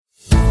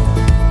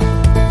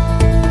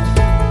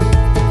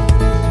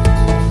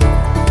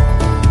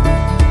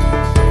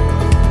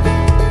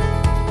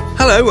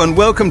Hello and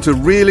welcome to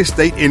Real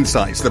Estate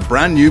Insights, the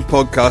brand new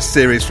podcast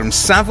series from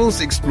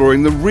Savills,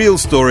 exploring the real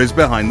stories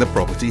behind the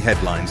property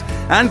headlines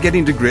and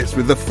getting to grips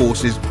with the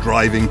forces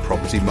driving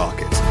property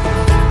markets.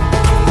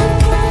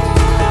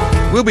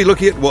 We'll be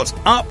looking at what's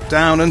up,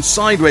 down and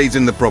sideways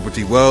in the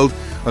property world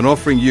and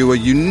offering you a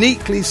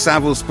uniquely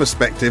Savills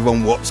perspective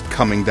on what's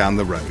coming down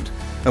the road.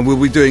 And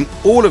we'll be doing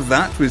all of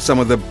that with some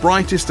of the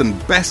brightest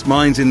and best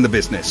minds in the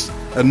business,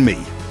 and me,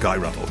 Guy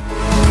Ruddle.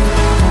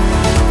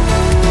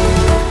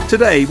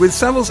 Today, with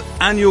Savills'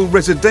 annual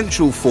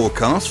residential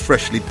forecast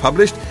freshly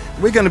published,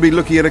 we're going to be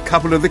looking at a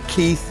couple of the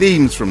key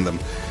themes from them.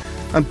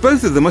 And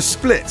both of them are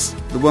splits,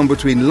 the one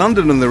between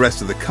London and the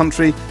rest of the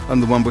country,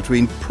 and the one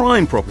between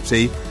prime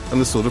property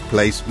and the sort of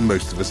place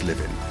most of us live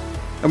in.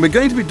 And we're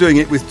going to be doing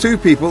it with two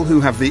people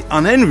who have the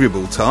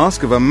unenviable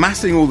task of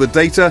amassing all the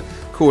data,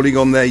 calling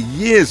on their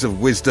years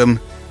of wisdom,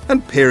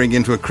 and peering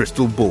into a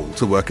crystal ball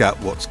to work out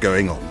what's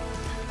going on.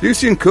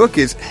 Lucian Cook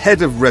is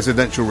Head of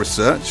Residential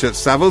Research at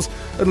Savills,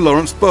 and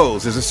Lawrence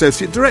Bowles is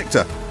Associate Director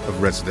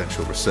of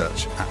Residential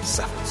Research at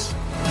Savills.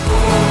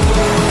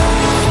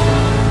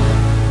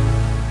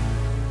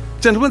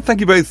 Gentlemen, thank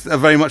you both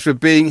very much for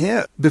being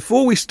here.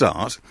 Before we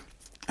start,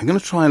 I'm going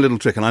to try a little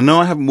trick, and I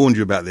know I haven't warned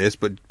you about this,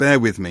 but bear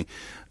with me.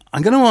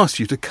 I'm going to ask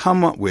you to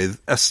come up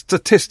with a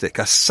statistic,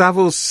 a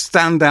Savills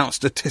standout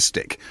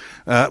statistic,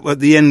 at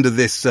the end of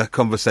this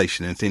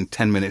conversation in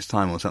 10 minutes'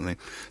 time or something.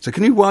 So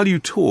can you, while you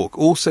talk,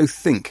 also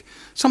think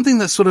something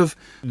that's sort of,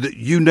 that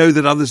you know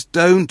that others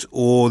don't,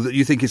 or that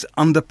you think is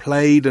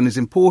underplayed and is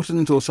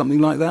important, or something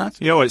like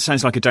that? Yeah, well, it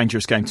sounds like a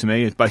dangerous game to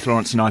me. Both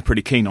Lawrence and I are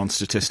pretty keen on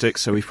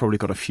statistics, so we've probably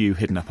got a few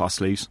hidden up our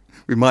sleeves.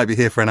 We might be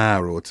here for an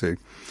hour or two.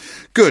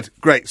 Good,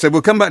 great. So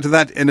we'll come back to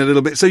that in a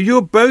little bit. So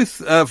you're both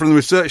from the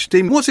research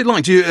team. What's it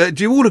like? Do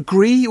you all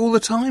agree all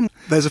the time?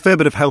 There's a fair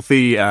bit of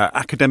healthy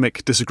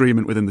academic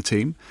disagreement within the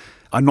team.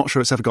 I'm not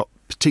sure it's ever got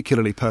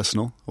particularly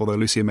personal, although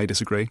Lucia may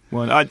disagree.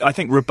 Well, I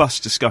think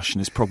robust discussion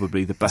is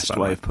probably the best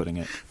way of putting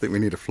it. I think we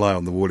need a fly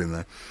on the wall in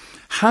there.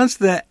 Has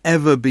there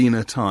ever been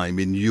a time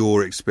in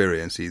your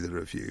experience, either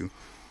of you,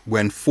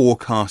 when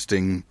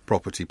forecasting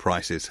property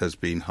prices has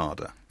been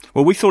harder?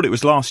 Well, we thought it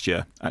was last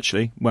year,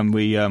 actually, when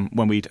we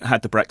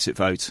had the Brexit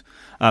vote.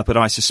 But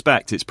I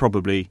suspect it's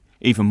probably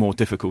even more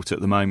difficult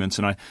at the moment.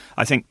 And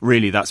I think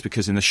really that's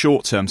because in the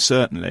short term,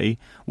 certainly,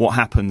 what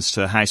happens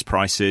to house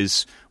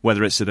prices,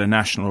 whether it's at a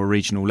national or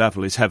regional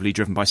level, is heavily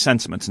driven by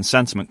sentiment. And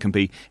sentiment can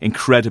be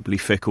incredibly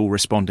fickle,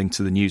 responding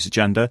to the news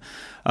agenda.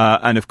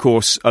 And of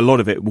course, a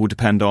lot of it will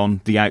depend on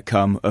the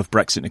outcome of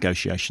Brexit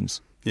negotiations.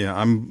 Yeah,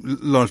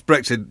 Lawrence,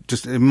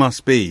 Brexit, it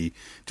must be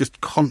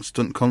just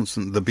constant,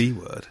 the B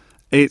word.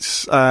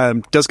 It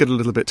does get a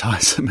little bit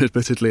tiresome,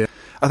 admittedly.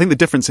 I think the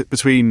difference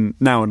between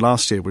now and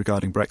last year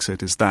regarding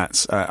Brexit is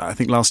that I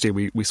think last year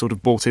we sort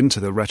of bought into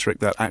the rhetoric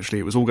that actually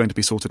it was all going to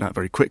be sorted out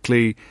very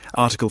quickly.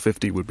 Article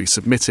 50 would be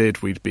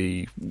submitted, we'd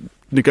be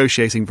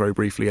negotiating very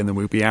briefly, and then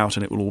we'd be out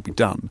and it will all be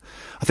done.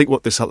 I think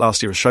what this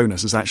last year has shown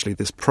us is actually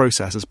this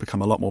process has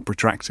become a lot more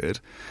protracted,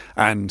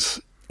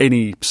 and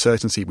any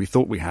certainty we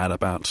thought we had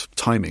about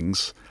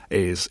timings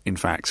is, in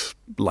fact,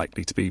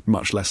 likely to be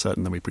much less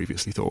certain than we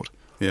previously thought.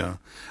 Yeah.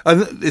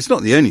 And it's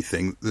not the only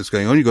thing that's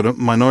going on. You've got a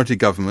minority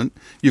government.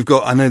 You've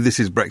got, I know this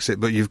is Brexit,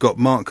 but you've got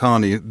Mark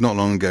Carney not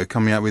long ago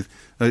coming out with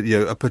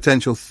a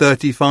potential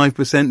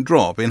 35%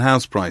 drop in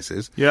house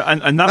prices. Yeah,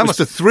 and that must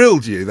have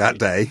thrilled you that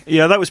day.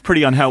 Yeah, that was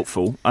pretty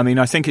unhelpful. I mean,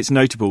 I think it's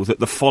notable that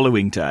the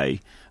following day,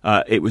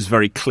 it was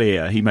very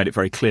clear, he made it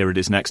very clear at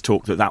his next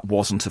talk that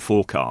wasn't a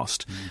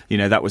forecast. You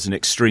know, that was an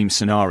extreme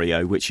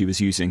scenario which he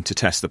was using to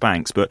test the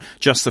banks. But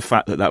just the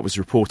fact that was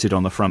reported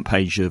on the front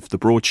page of the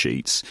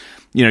broadsheets,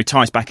 you know,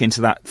 ties back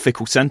into that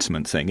fickle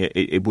sentiment thing.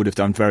 It would have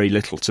done very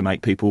little to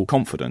make people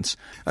confident.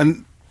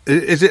 And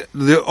is it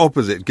the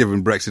opposite,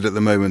 given Brexit at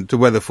the moment, to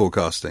weather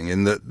forecasting,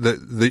 in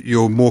that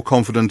you're more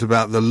confident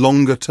about the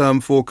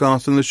longer-term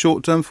forecast than the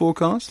short-term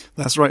forecast?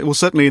 That's right. Well,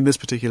 certainly in this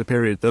particular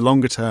period, the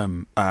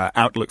longer-term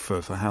outlook for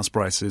house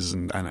prices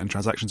and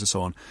transactions and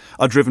so on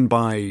are driven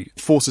by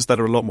forces that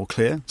are a lot more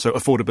clear. So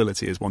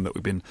affordability is one that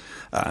we've been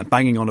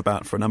banging on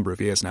about for a number of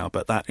years now,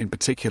 but that in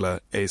particular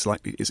is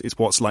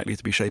what's likely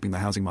to be shaping the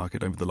housing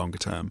market over the longer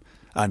term.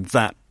 And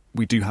that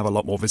we do have a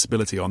lot more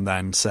visibility on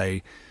than,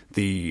 say,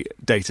 the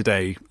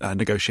day-to-day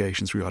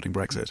negotiations regarding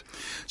Brexit.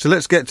 So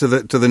let's get to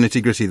the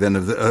nitty-gritty then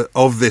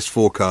of this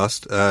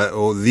forecast,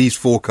 or these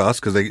forecasts,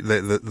 because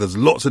there's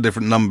lots of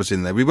different numbers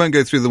in there. We won't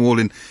go through them all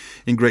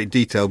in great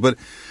detail, but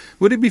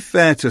would it be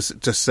fair to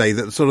say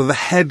that sort of the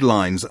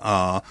headlines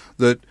are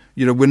that,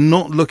 you know, we're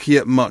not looking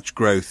at much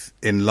growth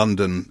in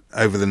London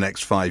over the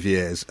next 5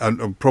 years,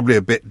 and probably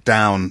a bit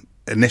down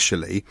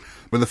initially,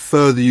 but the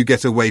further you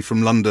get away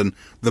from London,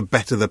 the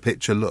better the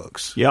picture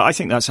looks? Yeah, I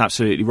think that's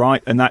absolutely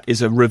right. And that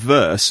is a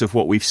reverse of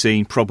what we've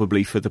seen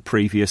probably for the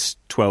previous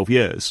 12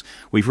 years.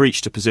 We've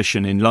reached a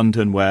position in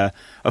London where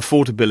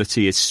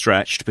affordability is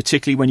stretched,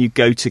 particularly when you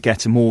go to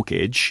get a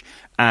mortgage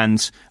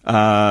and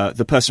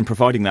the person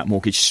providing that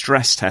mortgage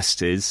stress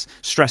tests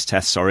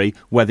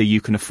whether you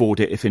can afford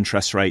it if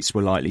interest rates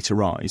were likely to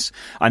rise.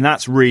 And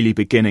that's really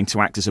beginning to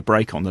act as a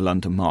brake on the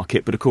London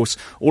market. But of course,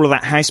 all of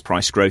that house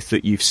price growth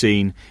that you've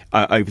seen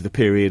over the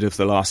period of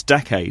the last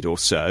decade or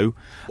so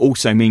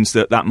also means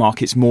that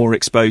market's more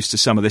exposed to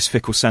some of this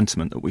fickle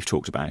sentiment that we've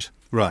talked about.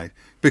 Right.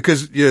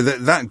 Because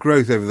that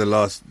growth over the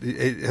last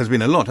it has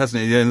been a lot,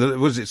 hasn't it?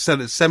 Was it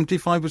set at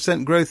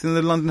 75% growth in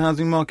the London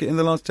housing market in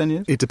the last 10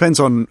 years? It depends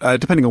on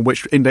depending on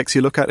which index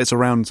you look at. It's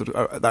around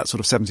that sort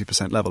of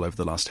 70% level over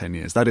the last 10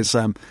 years. That is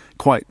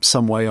quite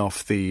some way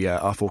off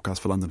our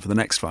forecast for London for the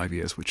next 5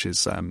 years, which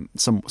is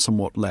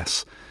somewhat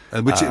less.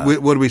 What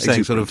are we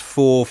saying? Sort of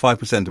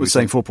 4-5%? We're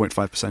saying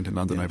 4.5% in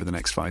London over the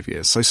next 5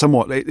 years. So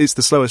somewhat, it's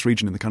the slowest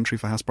region in the country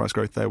for house price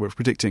growth there. We're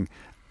predicting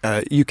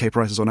UK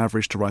prices on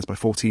average to rise by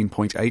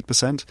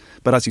 14.8%.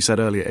 But as you said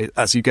earlier,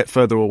 as you get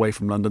further away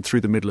from London, through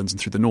the Midlands and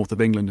through the north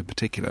of England in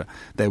particular,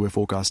 there we're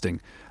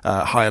forecasting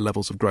higher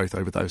levels of growth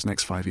over those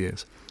next 5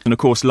 years. And of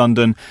course,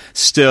 London,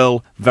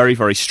 still very,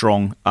 very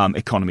strong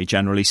economy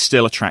generally,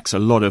 still attracts a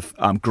lot of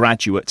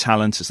graduate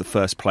talent as the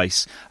first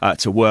place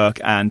to work,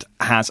 and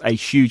has a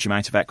huge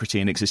amount of equity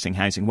in existing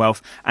housing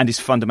wealth, and is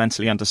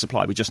fundamentally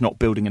undersupplied. We're just not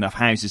building enough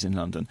houses in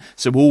London.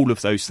 So all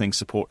of those things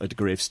support a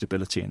degree of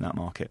stability in that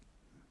market.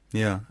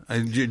 Yeah.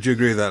 Do you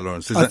agree with that,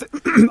 Lawrence? I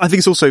think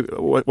it's also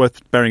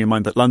worth bearing in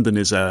mind that London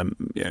is,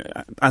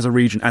 as a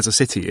region, as a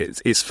city,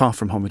 it's far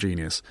from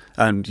homogeneous.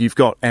 And you've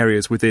got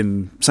areas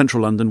within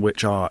central London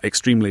which are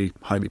extremely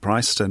highly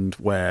priced and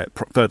where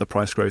further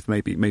price growth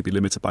may be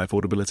limited by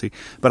affordability.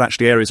 But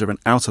actually areas of an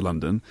outer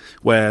London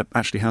where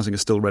actually housing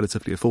is still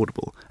relatively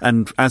affordable.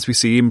 And as we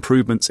see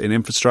improvements in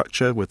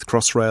infrastructure with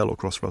Crossrail or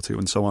Crossrail 2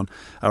 and so on,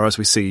 or as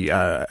we see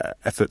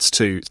efforts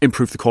to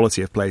improve the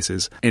quality of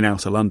places in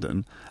outer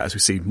London, as we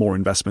see more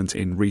investment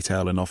in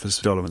retail and office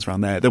developments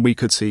around there, then we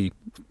could see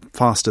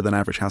faster than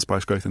average house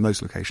price growth in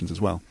those locations as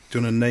well. Do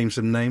you want to name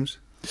some names?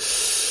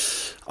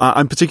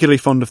 I'm particularly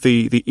fond of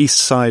the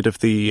east side of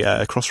the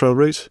Crossrail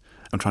route.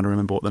 I'm trying to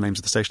remember what the names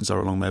of the stations are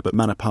along there, but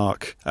Manor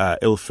Park,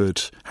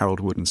 Ilford,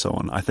 Harold Wood and so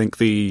on. I think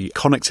the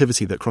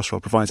connectivity that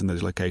Crossrail provides in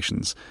those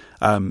locations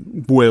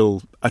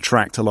will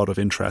attract a lot of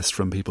interest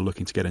from people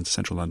looking to get into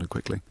central London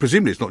quickly.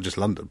 Presumably it's not just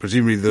London.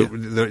 Presumably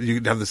you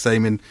could have the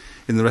same in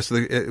the rest of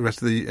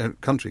the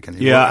country, can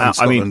you? Yeah,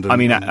 I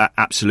mean,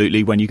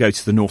 absolutely. When you go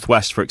to the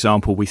northwest, for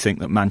example, we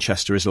think that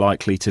Manchester is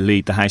likely to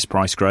lead the house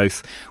price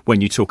growth.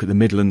 When you talk at the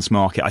Midlands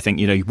market, I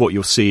think what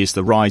you'll see is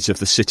the rise of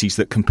the cities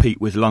that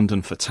compete with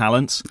London for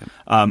talent. Yeah.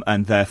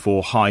 And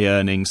therefore high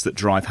earnings that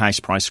drive house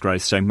price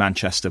growth. So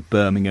Manchester,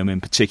 Birmingham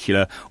in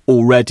particular,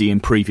 already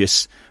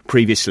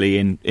previously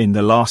in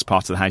the last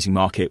part of the housing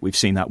market, we've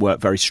seen that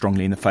work very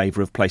strongly in the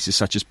favour of places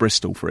such as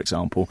Bristol, for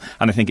example.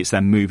 And I think it's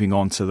then moving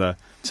on to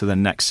the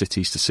next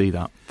cities to see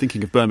that.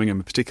 Thinking of Birmingham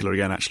in particular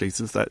again, actually,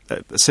 it's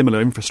a similar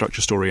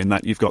infrastructure story in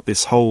that you've got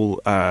this whole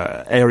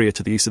area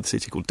to the east of the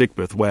city called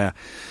Digbeth, where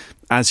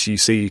as you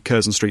see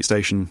Curzon Street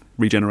Station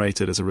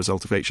regenerated as a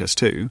result of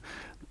HS2,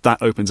 that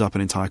opens up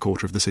an entire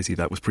quarter of the city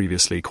that was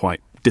previously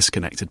quite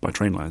disconnected by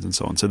train lines and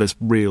so on. So there's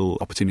real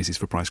opportunities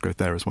for price growth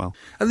there as well.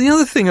 And the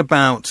other thing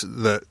about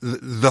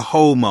the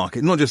whole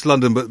market, not just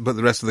London but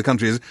the rest of the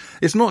country, is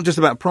it's not just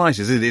about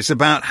prices, is it? It's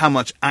about how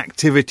much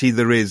activity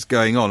there is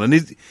going on.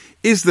 And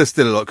is there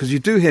still a lot? Because you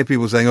do hear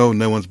people saying, oh,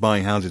 no one's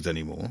buying houses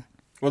anymore.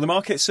 Well, the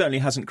market certainly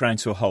hasn't ground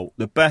to a halt.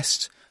 The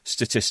best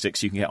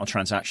statistics you can get on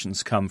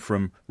transactions come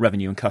from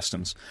revenue and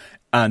customs.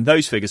 And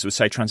those figures would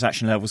say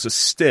transaction levels are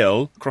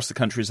still, across the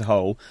country as a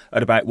whole,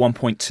 at about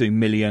 1.2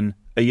 million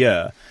a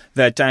year.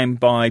 They're down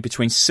by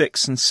between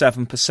 6 and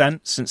 7%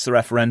 since the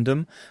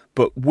referendum.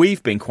 But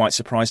we've been quite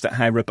surprised at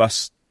how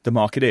robust the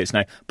market is.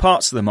 Now,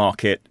 parts of the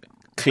market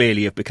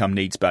clearly have become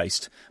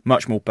needs-based,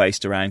 much more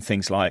based around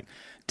things like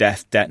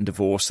death, debt and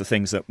divorce, the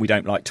things that we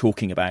don't like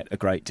talking about a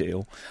great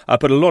deal.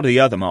 But a lot of the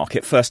other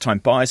market, first-time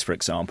buyers, for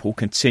example,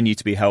 continue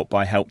to be helped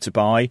by Help to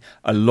Buy.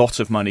 A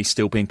lot of money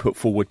still being put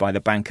forward by the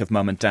bank of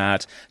mum and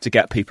dad to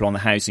get people on the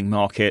housing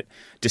market,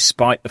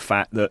 despite the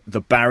fact that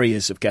the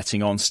barriers of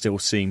getting on still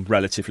seem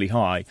relatively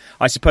high.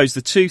 I suppose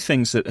the two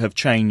things that have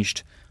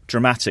changed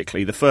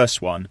dramatically, the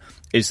first one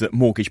is that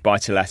mortgage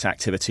buy-to-let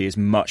activity is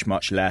much,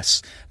 much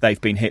less.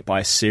 They've been hit by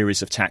a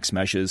series of tax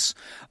measures.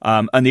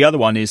 And the other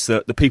one is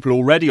that the people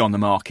already on the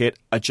market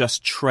are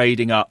just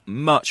trading up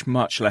much,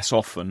 much less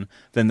often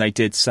than they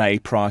did, say,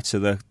 prior to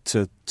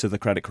the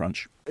credit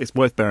crunch. It's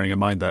worth bearing in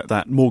mind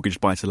that mortgage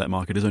buy-to-let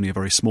market is only a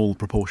very small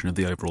proportion of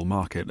the overall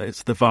market.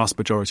 It's the vast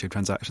majority of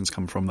transactions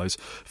come from those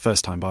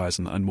first-time buyers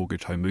and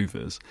mortgage home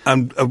movers.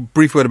 And a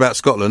brief word about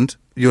Scotland.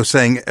 You're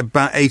saying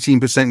about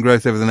 18%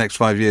 growth over the next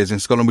 5 years in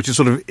Scotland, which is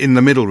sort of in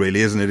the middle,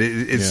 really, isn't it?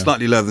 It's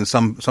slightly lower than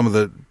some of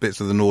the bits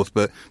of the north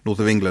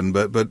of England,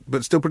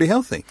 but still pretty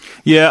healthy.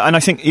 Yeah, and I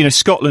think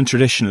Scotland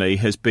traditionally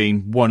has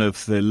been one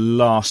of the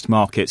last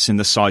markets in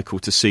the cycle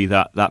to see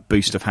that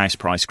boost of house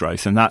price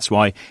growth, and that's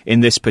why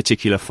in this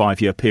particular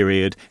 5-year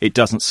period it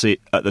doesn't sit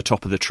at the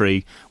top of the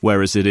tree,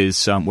 whereas it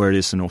is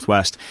the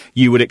northwest.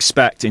 You would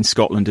expect in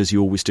Scotland, as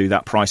you always do,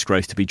 that price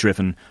growth to be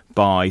driven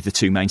by the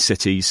two main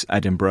cities,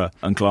 Edinburgh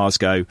and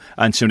Glasgow,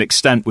 and to an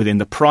extent within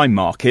the prime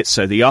market,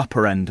 so the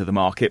upper end of the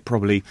market,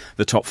 probably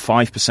the top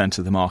 5%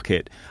 of the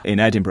market in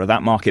Edinburgh.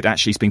 That market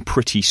actually has been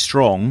pretty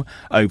strong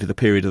over the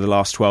period of the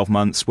last 12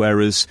 months,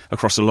 whereas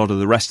across a lot of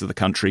the rest of the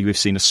country, we've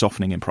seen a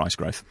softening in price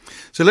growth.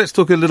 So let's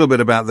talk a little bit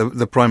about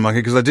the prime market,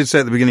 because I did say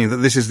at the beginning that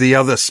this is the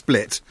other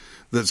split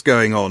that's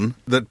going on,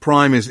 that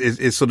prime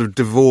is sort of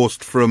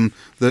divorced from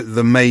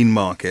the main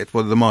market,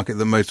 well, the market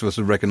that most of us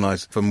would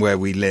recognise from where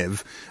we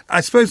live.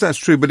 I suppose that's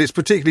true, but it's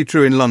particularly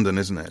true in London,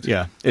 isn't it?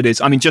 Yeah, it is.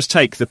 I mean, just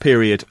take the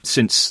period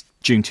since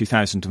June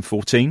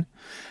 2014.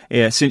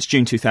 Since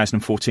June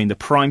 2014, the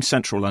prime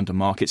central London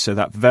market, so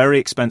that very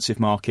expensive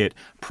market,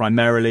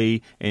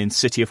 primarily in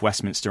City of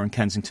Westminster and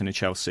Kensington and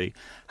Chelsea,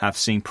 have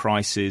seen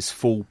prices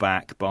fall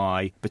back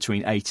by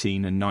between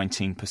 18 and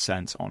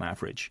 19% on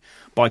average.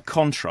 By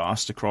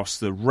contrast, across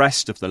the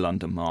rest of the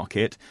London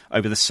market,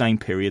 over the same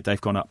period, they've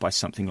gone up by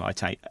something like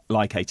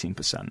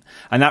 18%.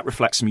 And that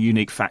reflects some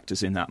unique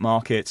factors in that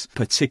market,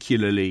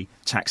 particularly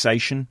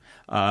taxation,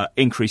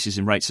 increases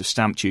in rates of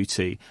stamp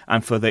duty,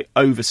 and for the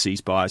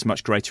overseas buyers,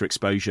 much greater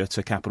exposure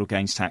to capital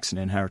gains tax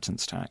and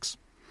inheritance tax.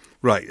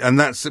 Right, and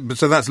that's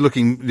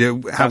looking,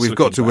 how we've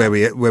got to where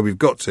we've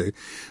got to.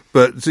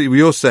 But so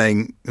you're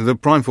saying the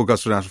prime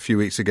forecast was out a few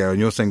weeks ago, and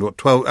you're saying what,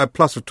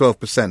 plus of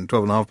 12%,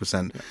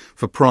 12.5%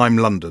 for prime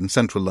London,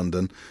 central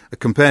London,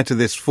 compared to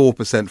this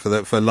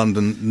 4% for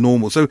London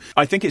normal. So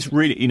I think it's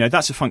really,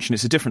 that's a function.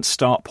 It's a different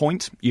start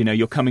point.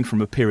 You're coming from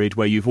a period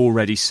where you've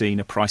already seen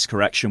a price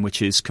correction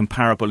which is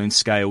comparable in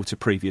scale to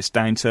previous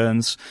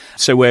downturns.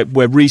 So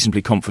we're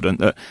reasonably confident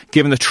that,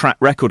 given the track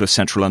record of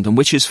central London,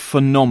 which is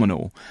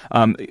phenomenal,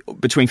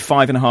 between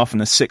 5.5%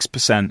 and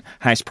 6%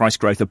 house price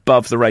growth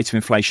above the rate of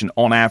inflation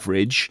on average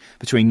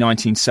between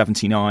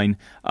 1979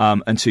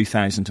 and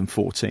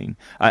 2014.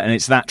 And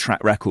it's that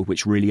track record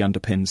which really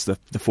underpins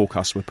the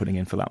forecast we're putting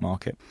in for that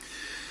market.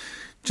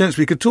 Gents,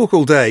 we could talk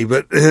all day,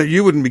 but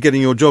you wouldn't be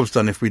getting your jobs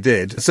done if we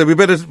did. So we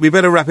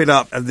better wrap it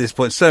up at this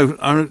point. So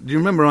do you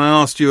remember I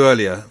asked you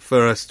earlier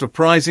for a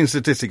surprising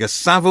statistic, a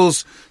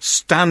Savills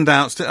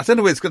standout? I don't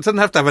know, it doesn't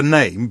have to have a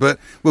name, but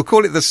we'll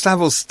call it the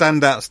Savills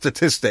standout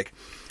statistic.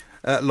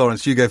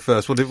 Lawrence, you go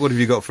first. What have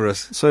you got for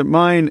us? So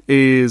mine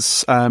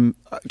is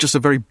just a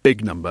very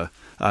big number,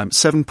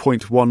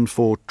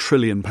 £7.14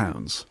 trillion.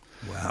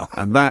 Wow.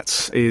 And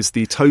that is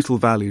the total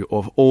value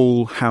of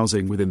all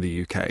housing within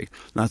the UK.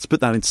 Now, to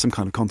put that into some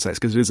kind of context,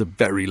 because it is a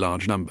very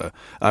large number,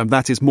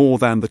 that is more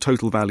than the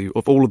total value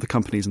of all of the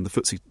companies in the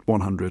FTSE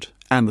 100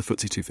 and the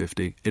FTSE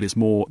 250. It is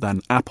more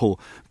than Apple,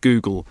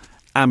 Google,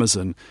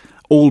 Amazon,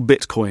 all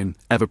Bitcoin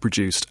ever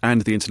produced,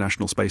 and the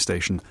International Space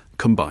Station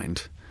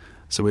combined.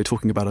 So we're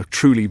talking about a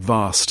truly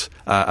vast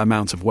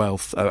amount of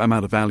wealth,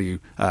 amount of value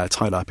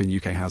tied up in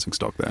UK housing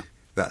stock there.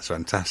 That's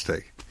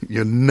fantastic.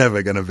 You're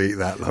never going to beat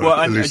that, Lawrence. Well,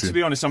 and to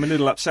be honest, I'm a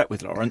little upset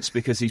with Lawrence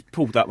because he's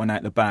pulled that one out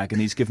of the bag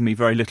and he's given me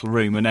very little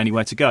room and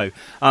anywhere to go.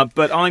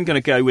 But I'm going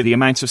to go with the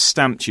amount of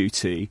stamp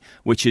duty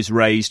which is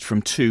raised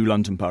from two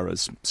London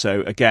boroughs.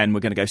 So again, we're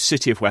going to go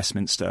City of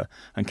Westminster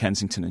and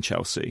Kensington and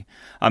Chelsea.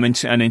 And in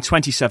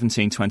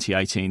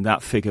 2017-2018,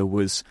 that figure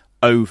was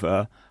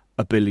over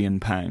 £1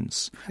 billion.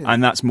 Yeah.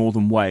 And that's more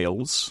than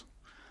Wales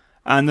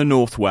and the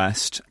North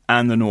West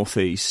and the North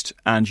East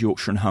and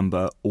Yorkshire and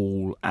Humber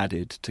all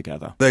added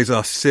together. Those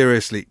are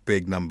seriously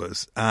big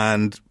numbers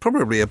and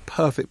probably a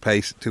perfect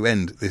place to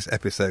end this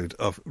episode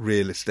of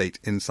Real Estate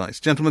Insights.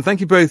 Gentlemen,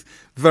 thank you both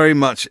very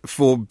much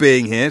for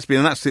being here. It's been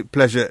an absolute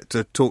pleasure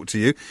to talk to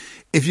you.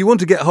 If you want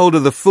to get hold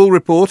of the full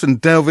report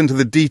and delve into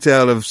the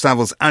detail of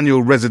Savills'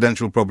 annual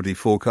residential property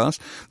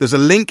forecast, there's a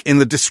link in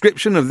the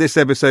description of this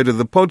episode of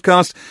the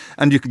podcast,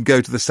 and you can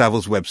go to the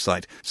Savills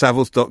website,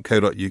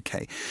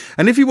 savills.co.uk.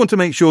 And if you want to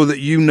make sure that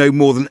you know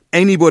more than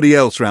anybody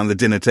else around the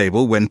dinner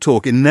table when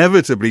talk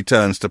inevitably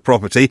turns to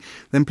property,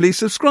 then please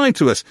subscribe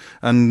to us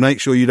and make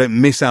sure you don't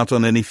miss out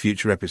on any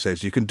future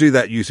episodes. You can do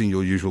that using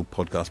your usual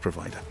podcast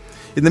provider.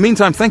 In the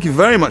meantime, thank you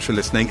very much for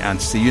listening,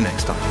 and see you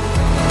next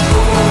time.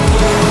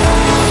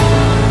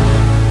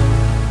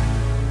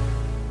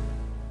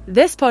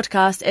 This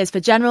podcast is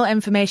for general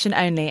information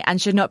only and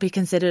should not be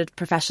considered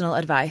professional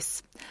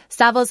advice.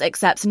 Savills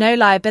accepts no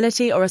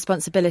liability or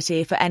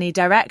responsibility for any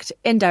direct,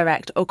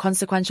 indirect or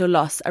consequential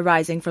loss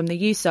arising from the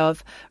use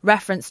of,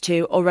 reference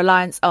to or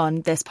reliance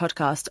on this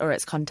podcast or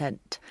its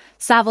content.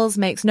 Savills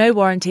makes no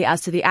warranty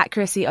as to the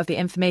accuracy of the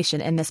information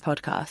in this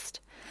podcast.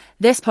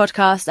 This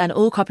podcast and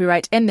all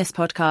copyright in this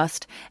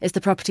podcast is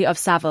the property of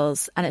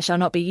Savills, and it shall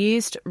not be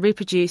used,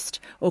 reproduced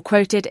or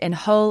quoted in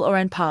whole or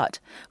in part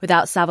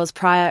without Savills'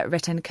 prior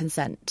written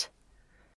consent.